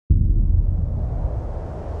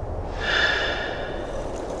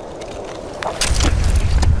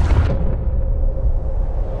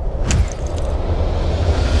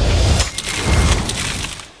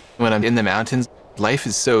when I'm in the mountains, life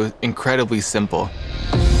is so incredibly simple.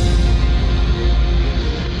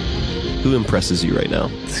 Who impresses you right now?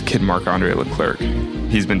 This kid Marc-André Leclerc.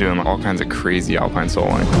 He's been doing all kinds of crazy alpine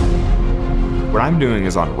soloing. What I'm doing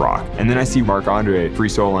is on rock, and then I see Marc-André free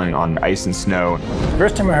soloing on ice and snow.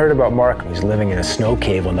 First time I heard about Marc, he's living in a snow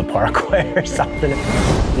cave on the Parkway or something.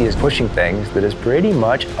 He is pushing things that is pretty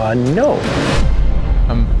much unknown.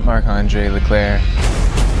 I'm Marc-André Leclerc.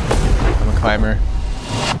 I'm a climber,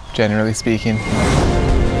 generally speaking.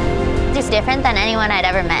 He's different than anyone I'd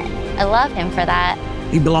ever met. I love him for that.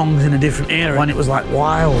 He belongs in a different era when it was like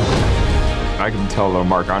wild. I can tell little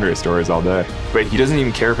Marc-André stories all day, but he doesn't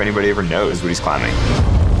even care if anybody ever knows what he's climbing.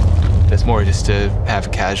 It's more just to have a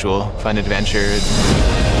casual, fun adventure.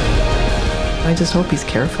 I just hope he's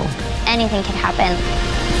careful. Anything could happen.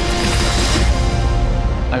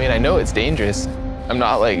 I mean, I know it's dangerous. I'm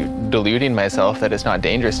not like deluding myself that it's not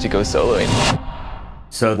dangerous to go soloing.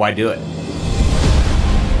 So why do it?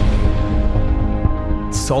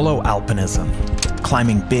 Solo alpinism,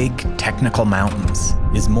 climbing big, technical mountains,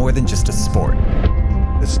 is more than just a sport.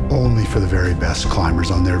 It's only for the very best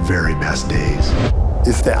climbers on their very best days.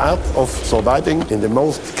 It's the art of surviving in the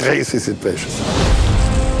most crazy situations.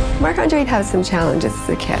 Marc-André had some challenges as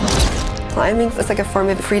a kid. Climbing was like a form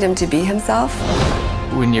of freedom to be himself.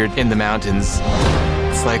 When you're in the mountains,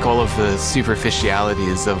 it's like all of the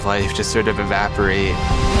superficialities of life just sort of evaporate.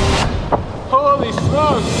 Holy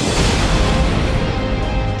smokes!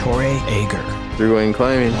 Torre Ager. They're going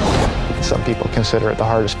climbing. Some people consider it the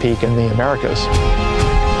hardest peak in the Americas.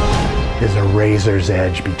 Is a razor's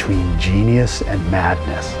edge between genius and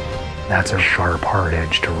madness. That's a sharp, hard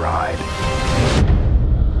edge to ride.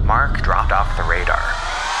 Marc dropped off the radar.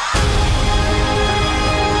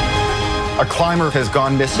 A climber has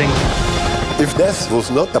gone missing. If death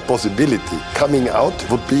was not a possibility, coming out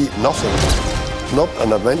would be nothing. Not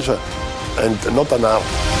an adventure and not an art.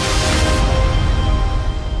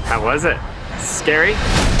 How was it? Scary?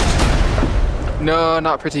 No,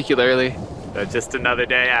 not particularly. Just another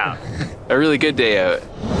day out. A really good day out.